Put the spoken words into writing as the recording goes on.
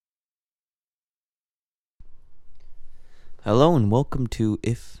Hello and welcome to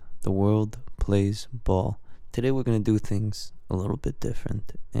If the World Plays Ball. Today we're going to do things a little bit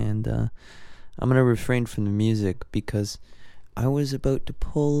different, and I'm going to refrain from the music because I was about to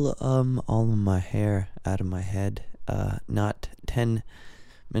pull all of my hair out of my head not 10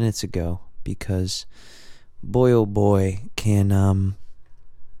 minutes ago, because boy oh boy can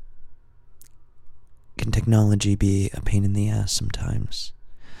technology be a pain in the ass sometimes.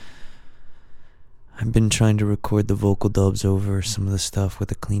 I've been trying to record the vocal dubs over some of the stuff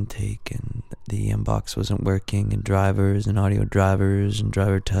with a clean take, and the inbox wasn't working, and drivers and audio drivers and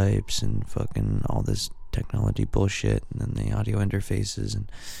driver types and fucking all this technology bullshit, and then the audio interfaces,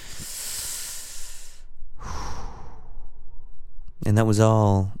 and that was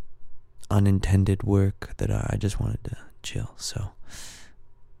all unintended work that I just wanted to chill. So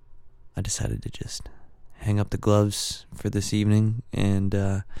I decided to just hang up the gloves for this evening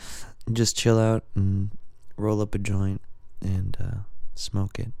and just chill out and roll up a joint and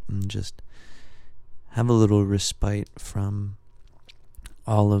smoke it and just have a little respite from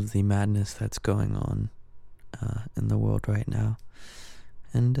all of the madness that's going on in the world right now.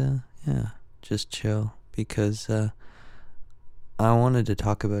 And just chill, because I wanted to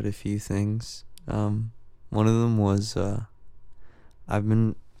talk about a few things. One of them was I've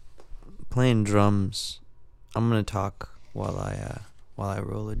been playing drums. I'm gonna talk while I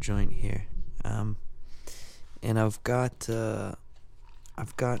roll a joint here, and I've got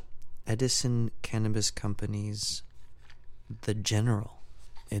Edison Cannabis Company's The General.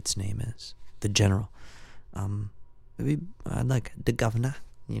 Its name is The General. Maybe I'd like the governor,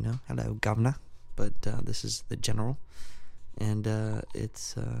 hello governor, but this is The General, and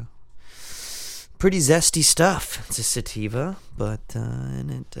it's pretty zesty stuff. It's a sativa, but and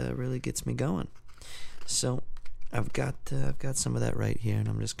it really gets me going. So I've got some of that right here, and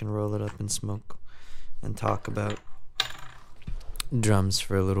I'm just gonna roll it up and smoke and talk about drums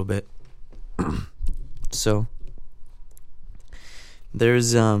for a little bit. So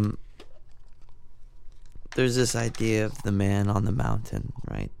there's this idea of the man on the mountain,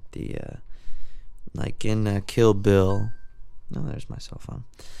 right? The like in Kill Bill. No, there's my cell phone.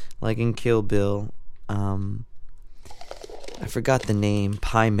 Like in Kill Bill, I forgot the name.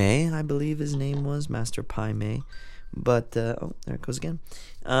 Pai Mei, I believe his name was, Master Pai Mei. But, there it goes again.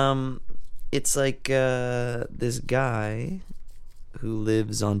 It's like this guy who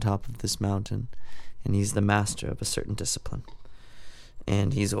lives on top of this mountain, and he's the master of a certain discipline.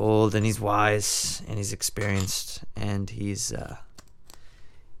 And he's old, and he's wise, and he's experienced, and he's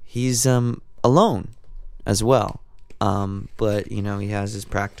alone as well. But, he has his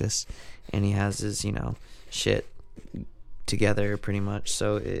practice, and he has his, shit together pretty much,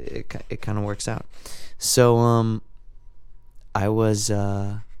 so it kind of works out. So I've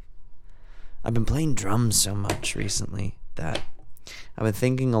been playing drums so much recently that I've been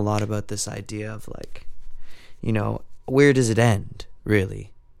thinking a lot about this idea of, like, where does it end,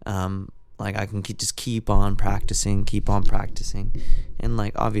 really? Like, I can just keep on practicing, and,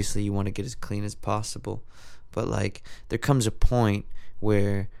 like, obviously you want to get as clean as possible, but, like, there comes a point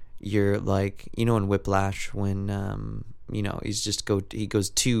where you're, like, in Whiplash, when he goes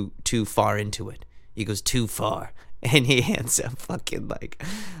too far into it. He goes too far, and he ends up fucking, like,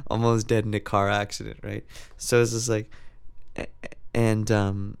 almost dead in a car accident, right? So it's just like, and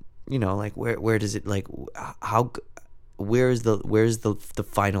like, where does it, like, where's the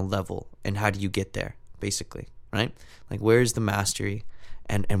final level, and how do you get there, basically, right? Like, where's the mastery,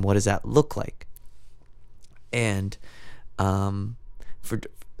 and what does that look like? And I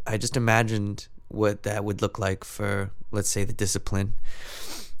just imagined what that would look like for, let's say, the discipline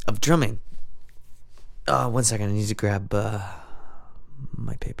of drumming. 1 second, I need to grab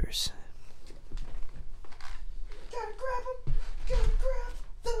my papers. Gotta grab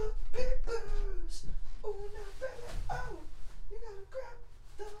the papers. Oh, no, baby, oh, you gotta grab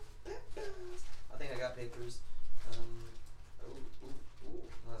the papers. I think I got papers.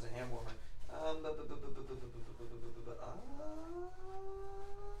 That's a hand warmer.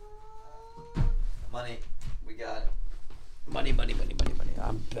 Money, we got it. Money.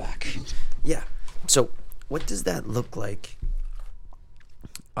 I'm back. Yeah. So, what does that look like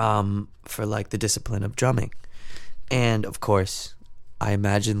for, like, the discipline of drumming? And, of course, I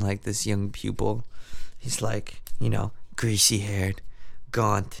imagine, like, this young pupil. He's, like, greasy-haired,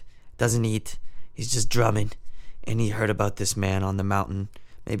 gaunt, doesn't eat. He's just drumming. And he heard about this man on the mountain.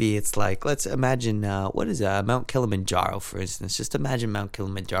 Maybe it's like, let's imagine, what is Mount Kilimanjaro, for instance. Just imagine Mount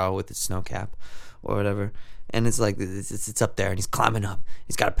Kilimanjaro with its snow cap or whatever. and it's like it's up there, and he's climbing up.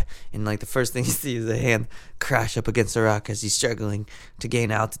 He's got and like the first thing you see is a hand crash up against a rock as he's struggling to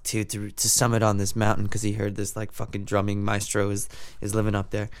gain altitude to summit on this mountain, because he heard this like fucking drumming maestro is living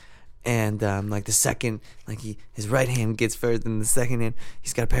up there. And like the second, like his right hand gets further than the second hand.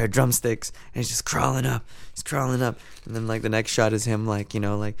 He's got a pair of drumsticks, and he's just crawling up. He's crawling up, and then like the next shot is him like, you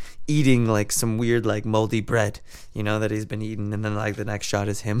know, like eating like some weird like moldy bread, you know, that he's been eating. And then like the next shot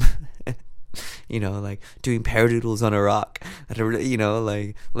is him, you know, like doing paradiddles on a rock, you know,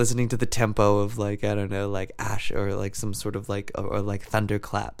 like listening to the tempo of like, I don't know, like ash or like some sort of like or like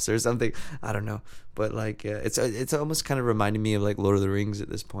thunderclaps or something. I don't know, but like it's almost kind of reminding me of like Lord of the Rings at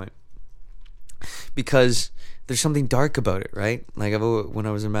this point. Because there's something dark about it, right? Like when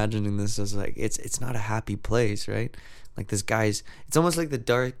I was imagining this, I was like, it's not a happy place, right? Like this guy's, it's almost like the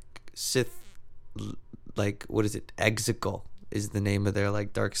dark Sith, like what is it? Exegol is the name of their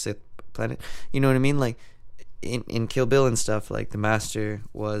like dark Sith planet. You know what I mean? Like in Kill Bill and stuff, like the master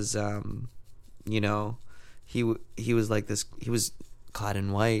was, you know, he was like this. He was clad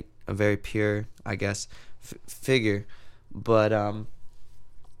in white, a very pure, I guess, figure, but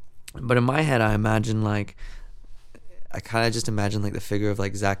in my head, I imagine like, I kind of just imagine like the figure of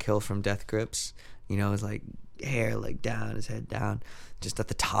like Zach Hill from Death Grips, you know, his like hair like down, his head down, just at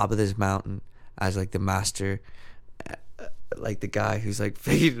the top of this mountain as like the master, like the guy who's like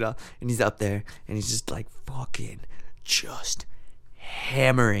figured it out, and he's up there and he's just like fucking just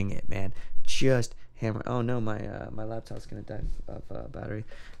hammering it, man, just hammer. Oh no, my laptop's gonna die of battery.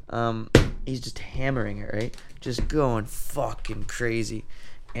 He's just hammering it, right? Just going fucking crazy.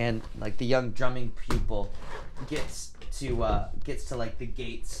 And like the young drumming pupil gets to like the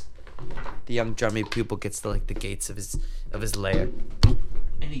gates. The young drumming pupil gets to like the gates of his lair,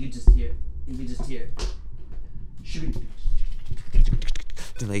 and you can just hear.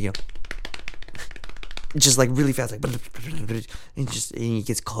 Like, you know, just like really fast, like, and he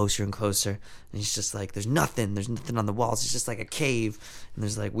gets closer and closer, and he's just like, there's nothing on the walls. It's just like a cave, and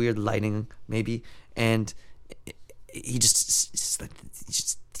there's like weird lighting maybe, and he just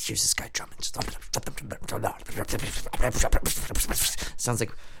hears this guy drumming. Sounds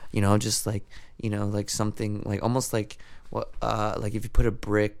like, you know, just like, you know, like something like almost like what, like if you put a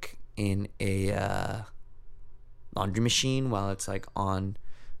brick in a laundry machine while it's like on.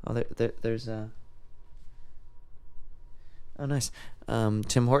 Oh, there's a. Oh, nice.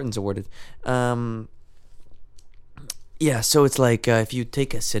 Tim Hortons awarded. Yeah, so it's like if you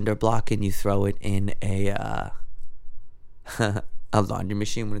take a cinder block and you throw it in a laundry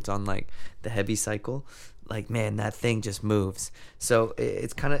machine when it's on like the heavy cycle, like, man, that thing just moves. So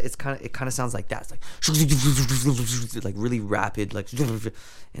it kind of sounds like that. It's like really rapid, like,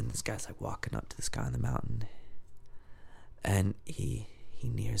 and this guy's like walking up to this guy on the mountain, and he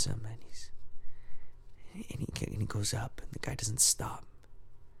nears him, and he goes up, and the guy doesn't stop.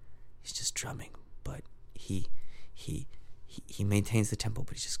 He's just drumming, but he maintains the tempo,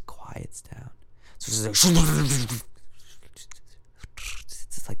 but he just quiets down. So it's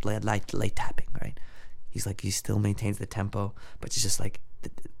like light tapping, right? He still maintains the tempo, but it's just like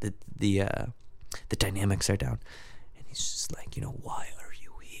the dynamics are down, and he's just like, you know, why are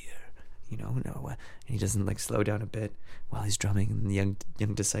you here? You know, no, and he doesn't like slow down a bit while he's drumming, and the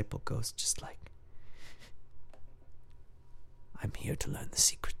young disciple goes just like, I'm here to learn the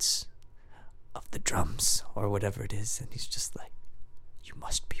secrets of the drums, or whatever it is. And he's just like, you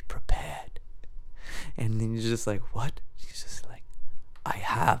must be prepared. And then you're just like, what? He's just like, I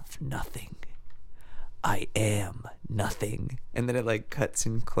have nothing. I am nothing. And then it like cuts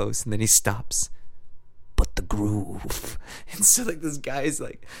in close, and then he stops. But the groove. And so like this guy's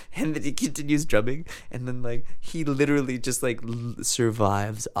like, and then he continues drumming, and then like he literally just like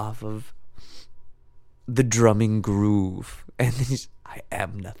survives off of the drumming groove. And then he's, I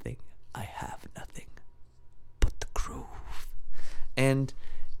am nothing. I have nothing but the groove. And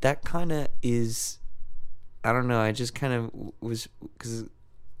that kind of is, I don't know, I just kind of was, because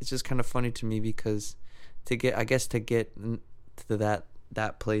it's just kind of funny to me, because to get to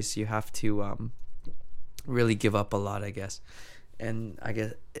that place, you have to really give up a lot, I guess. And I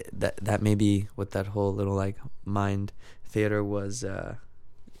guess that may be what that whole little like mind theater was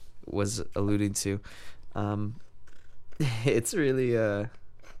alluding to.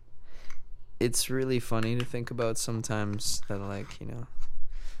 It's really funny to think about sometimes, that like, you know,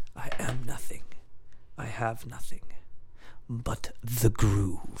 I am nothing, I have nothing but the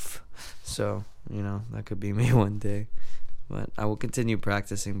groove. So, you know, that could be me one day, but I will continue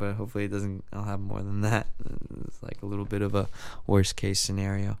practicing, but hopefully I'll have more than that. It's like a little bit of a worst case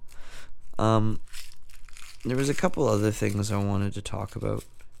scenario. There was a couple other things I wanted to talk about.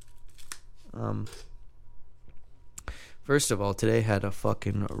 First of all, today had a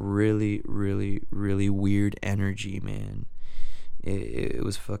fucking really, really, really weird energy, man. It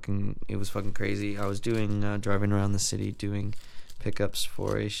was fucking crazy. I was driving around the city doing pickups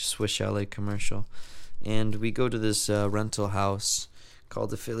for a Swiss Chalet commercial, and we go to this rental house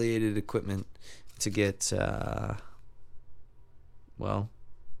called Affiliated Equipment to get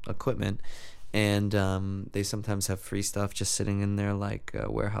equipment, and they sometimes have free stuff just sitting in their like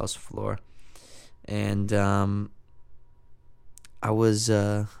warehouse floor, and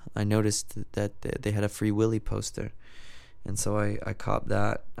I noticed that they had a Free Willy poster, and so I copped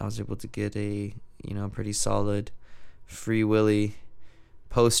that. I was able to get a pretty solid Free Willy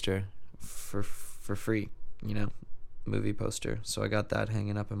poster for free, movie poster. So I got that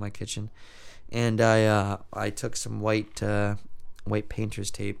hanging up in my kitchen, and I took some white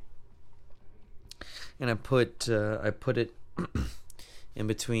painter's tape, and I put it in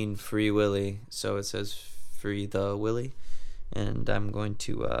between Free Willy, so it says Free the Willy, and I'm going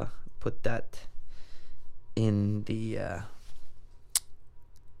to put that in the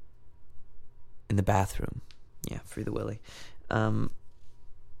bathroom. Yeah, Free the Willy. I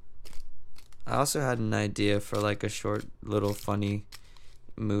also had an idea for like a short little funny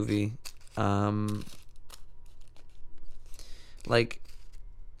movie. Like,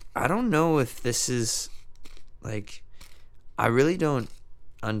 I don't know if this is like, I really don't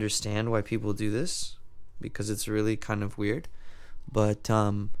understand why people do this, because it's really kind of weird. But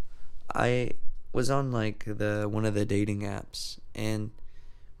I was on like one of the dating apps, and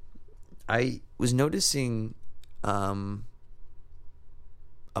I was noticing a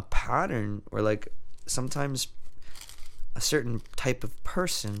pattern where like sometimes a certain type of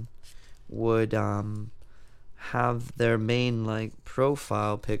person would have their main like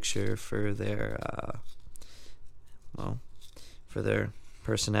profile picture for their for their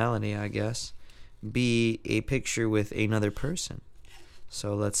personality, I guess, be a picture with another person.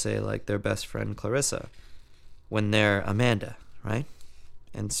 So let's say like their best friend Clarissa when they're Amanda, right?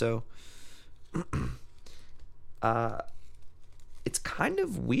 And so it's kind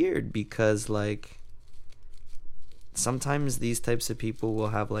of weird because like sometimes these types of people will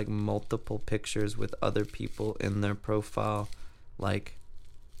have like multiple pictures with other people in their profile, like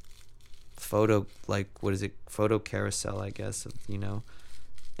photo, like what is it, photo carousel, I guess,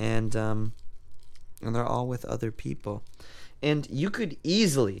 and they're all with other people. And you could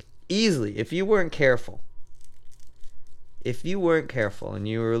easily, if you weren't careful, and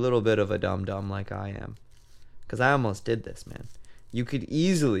you were a little bit of a dum-dum like I am, because I almost did this, man, you could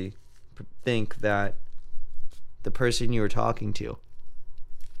easily think that the person you were talking to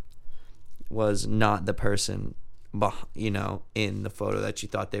was not the person, in the photo that you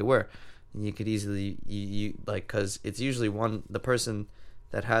thought they were. And you could easily, you like, because it's usually the person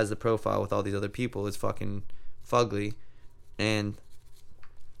that has the profile with all these other people is fucking fugly, and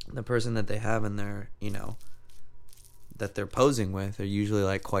the person that they have in their, that they're posing with are usually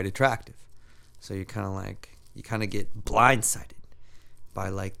like quite attractive. So you kind of get blindsided by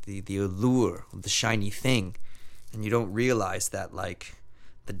like the allure of the shiny thing, and you don't realize that like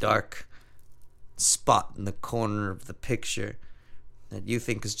the dark spot in the corner of the picture that you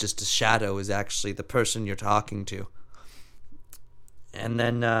think is just a shadow is actually the person you're talking to. And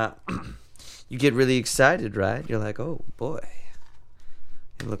then you get really excited, right? You're like, oh boy,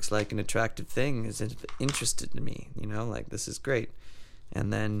 it looks like an attractive thing is interested in me, like this is great.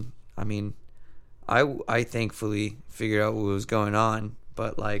 And then, I thankfully figured out what was going on,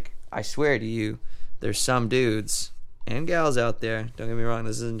 but like, I swear to you, there's some dudes and gals out there, don't get me wrong,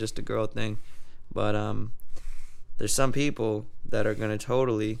 this isn't just a girl thing, but there's some people that are going to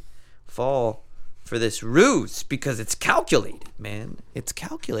totally fall for this ruse because it's calculated, man. It's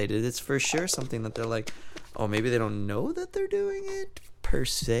calculated. It's for sure something that they're like, oh, maybe they don't know that they're doing it per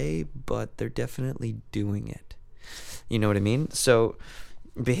se, but they're definitely doing it. You know what I mean? So,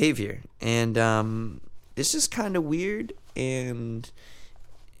 behavior. And it's just kind of weird, and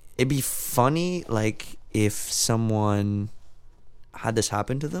it'd be funny, like, if someone had this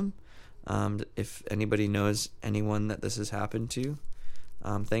happen to them. If anybody knows anyone that this has happened to.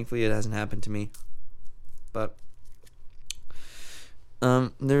 Thankfully, it hasn't happened to me. But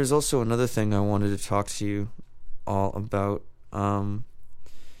there's also another thing I wanted to talk to you all about.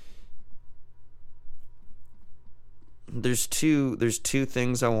 There's two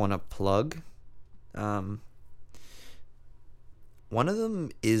things I want to plug. One of them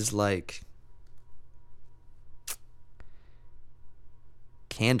is like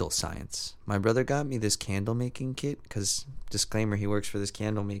candle science. My brother got me this candle making kit because, disclaimer, he works for this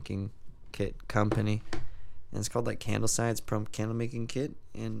candle making kit company, and it's called like Candle Science Prompt Candle Making Kit,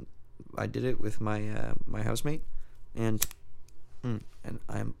 and I did it with my my housemate. And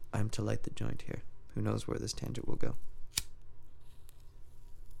I'm to light the joint here. Who knows where this tangent will go.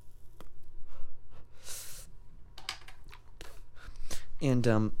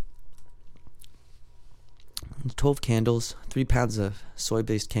 And 12 candles, 3 pounds of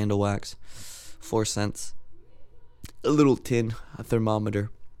soy-based candle wax, 4 cents, a little tin, a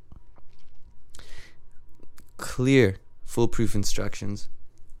thermometer, clear, foolproof instructions,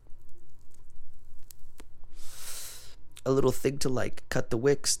 a little thing to like cut the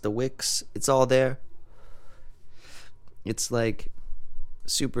wicks, it's all there. It's like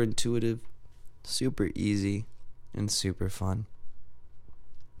super intuitive, super easy, and super fun.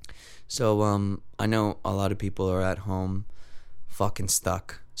 So I know a lot of people are at home fucking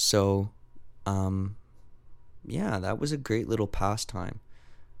stuck. So yeah, that was a great little pastime.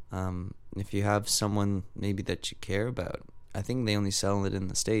 If you have someone maybe that you care about, I think they only sell it in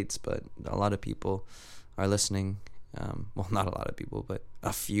the States, but a lot of people are listening. Well, not a lot of people, but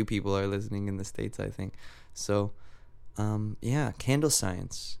a few people are listening in the States, I think. So yeah, candle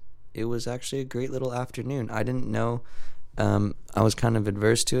science. It was actually a great little afternoon. I didn't know. I was kind of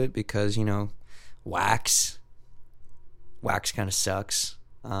adverse to it because, you know, wax kind of sucks.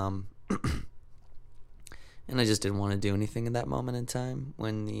 And I just didn't want to do anything in that moment in time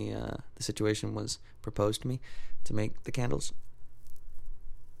when the situation was proposed to me to make the candles.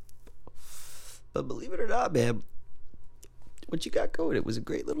 But believe it or not, man, what you got going, it was a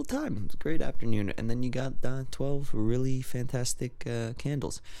great little time. It was a great afternoon. And then you got 12 really fantastic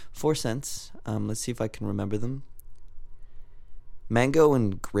candles. 4 cents. Let's see if I can remember them. Mango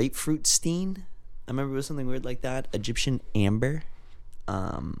and grapefruit steen. I remember it was something weird like that. Egyptian amber.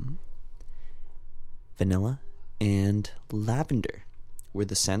 Vanilla and lavender were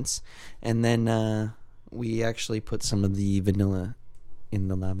the scents. And then we actually put some of the vanilla in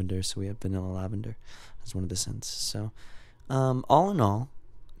the lavender. So we have vanilla lavender as one of the scents. So all in all,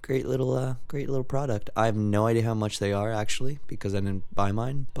 great little product. I have no idea how much they are actually because I didn't buy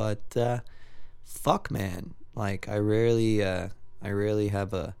mine. But fuck, man. Like I rarely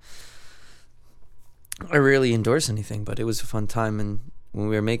endorse anything, but it was a fun time. And when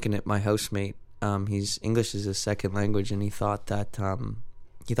we were making it, my housemate, he's English is his second language, and he thought that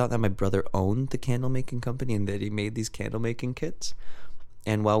my brother owned the candle making company and that he made these candle making kits.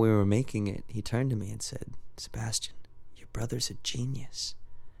 And while we were making it, he turned to me and said, "Sebastian, your brother's a genius,"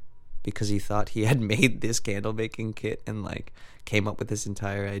 because he thought he had made this candle making kit and like came up with this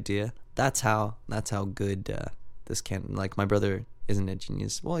entire idea. That's how good this can, like, my brother isn't a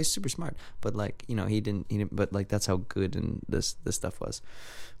genius. Well, he's super smart, but like, you know, he didn't but like that's how good and this stuff was.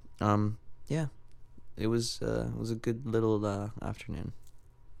 Yeah, it was a good little afternoon.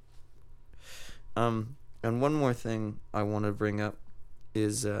 And one more thing I want to bring up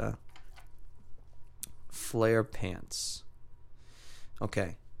is flare pants.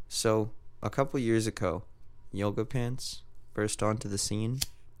 Okay, so a couple years ago, yoga pants burst onto the scene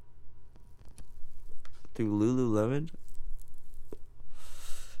through Lululemon.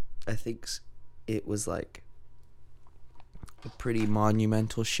 I think it was like a pretty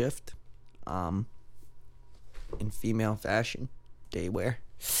monumental shift in female fashion, daywear.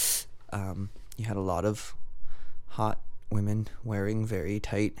 You had a lot of hot women wearing very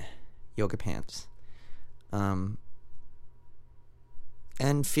tight yoga pants, and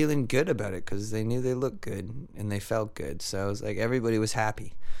feeling good about it because they knew they looked good and they felt good. So it was like everybody was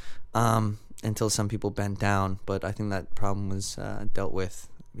happy, until some people bent down. But I think that problem was dealt with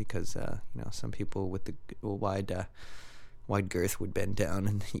because you know, some people with the wide girth would bend down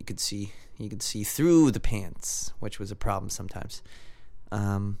and you could see through the pants, which was a problem sometimes.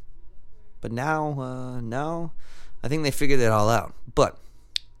 But now I think they figured it all out. But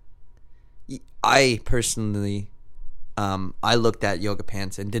I personally, I looked at yoga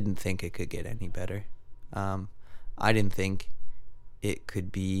pants and didn't think it could get any better. I didn't think it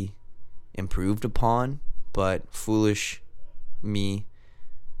could be improved upon, but foolish me,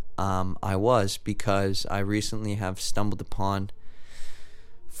 I was, because I recently have stumbled upon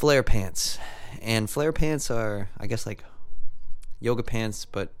flare pants. And flare pants are, I guess, like yoga pants,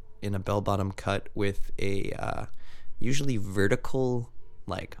 but in a bell-bottom cut with a usually vertical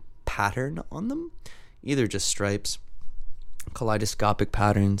like pattern on them, either just stripes, kaleidoscopic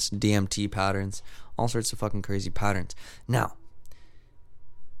patterns, DMT patterns, all sorts of fucking crazy patterns. Now,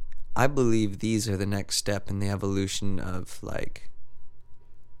 I believe these are the next step in the evolution of like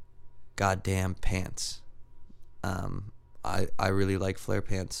goddamn pants. I really like flare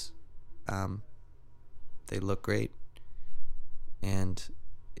pants. They look great, and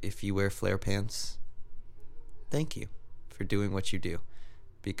if you wear flare pants, thank you for doing what you do,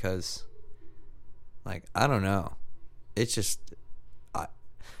 because like, I don't know, it's just, I,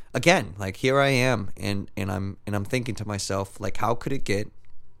 again, like here I am, and I'm thinking to myself, like, how could it get,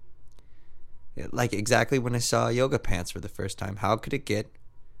 like exactly when I saw yoga pants for the first time, how could it get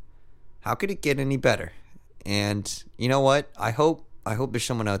any better? And you know what? I hope there's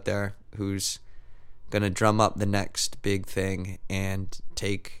someone out there who's gonna drum up the next big thing and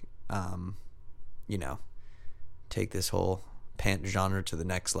take take this whole pant genre to the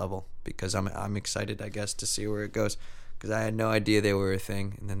next level, because I'm excited, I guess, to see where it goes, because I had no idea they were a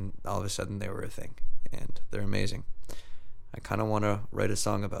thing, and then all of a sudden they were a thing, and they're amazing. I kind of want to write a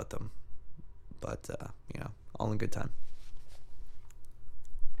song about them, but all in good time.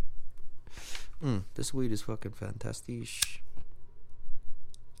 This weed is fucking fantastic.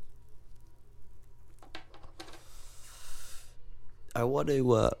 I want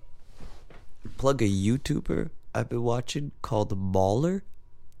to plug a YouTuber I've been watching called Mauler.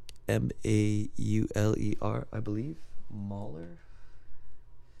 Mauler, I believe. Mauler.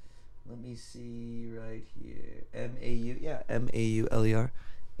 Let me see right here. Mauler.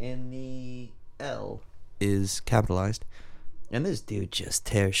 And the L is capitalized. And this dude just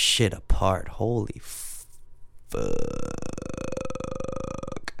tears shit apart. Holy fuck.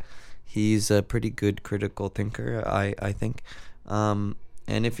 He's a pretty good critical thinker, I think. And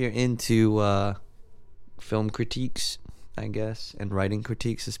if you're into film critiques, I guess, and writing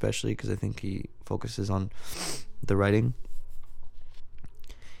critiques especially, because I think he focuses on the writing.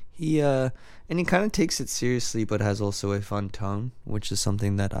 He kind of takes it seriously, but has also a fun tone, which is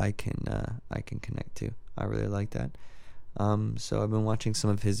something that I can connect to. I really like that. So I've been watching some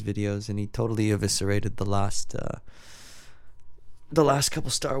of his videos, and he totally eviscerated the last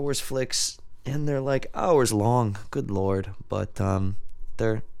couple Star Wars flicks, and they're like hours long. Good lord, but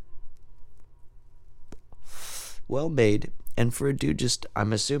they're well made, and for a dude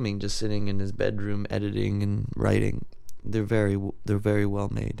I'm assuming just sitting in his bedroom editing and writing, they're very well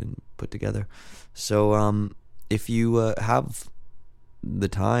made and put together. So if you have the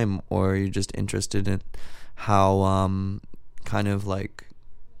time, or you're just interested in how kind of like,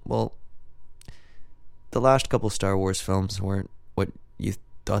 well, the last couple Star Wars films weren't what you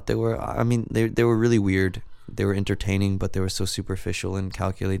thought they were. I mean, they were really weird. They were entertaining, but they were so superficial and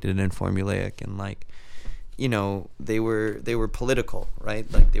calculated and formulaic, and like, they were political,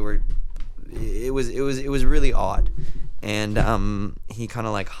 right? Like it was really odd. And he kind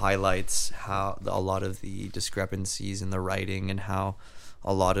of like highlights how a lot of the discrepancies in the writing, and how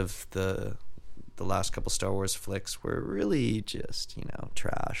a lot of the last couple Star Wars flicks were really just,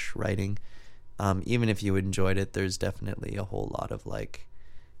 trash writing. Even if you enjoyed it, there's definitely a whole lot of like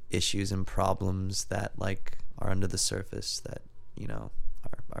issues and problems that like are under the surface that,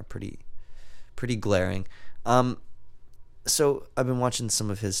 are pretty glaring. So I've been watching some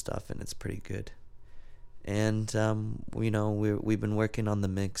of his stuff, and it's pretty good. And we've been working on the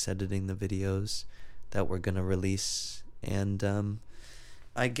mix, editing the videos that we're gonna release, and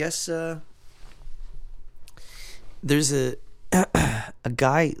I guess there's a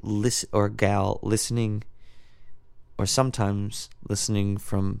guy or gal listening, or sometimes listening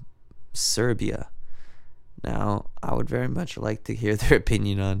from Serbia. Now, I would very much like to hear their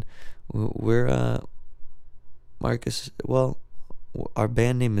opinion on where Marcus. Well, our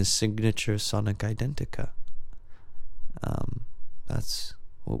band name is Signature Sonic Identica. That's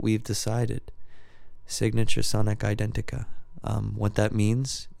what we've decided. Signature Sonic Identica. What that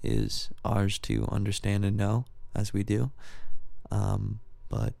means is ours to understand and know, as we do.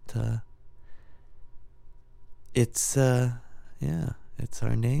 But it's it's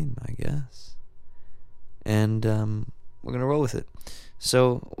our name, I guess. And we're gonna roll with it.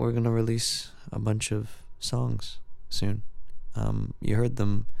 So we're gonna release a bunch of songs soon. You heard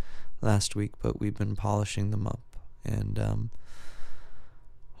them last week, but we've been polishing them up, and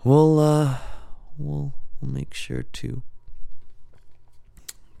we'll make sure to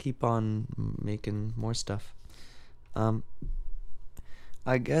keep on making more stuff.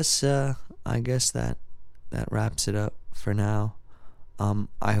 I guess that wraps it up for now.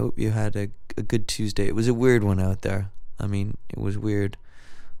 I hope you had a good Tuesday. It was a weird one out there. I mean, it was weird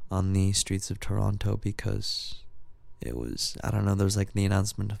on the streets of Toronto, because it was, I don't know, there was like the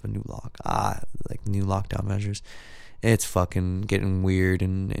announcement of a new new lockdown measures. It's fucking getting weird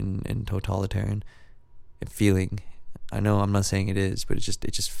and totalitarian feeling. I know I'm not saying it is, but it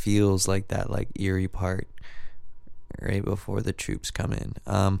just feels like that, like eerie part right before the troops come in.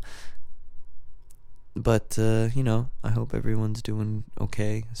 But I hope everyone's doing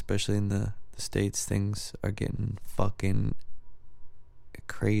okay, especially in the States. Things are getting fucking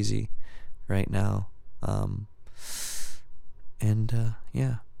crazy right now. And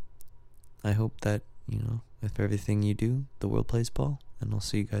I hope that with everything you do, the world plays ball, and I'll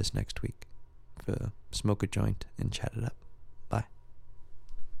see you guys next week for Smoke a Joint and Chat It Up.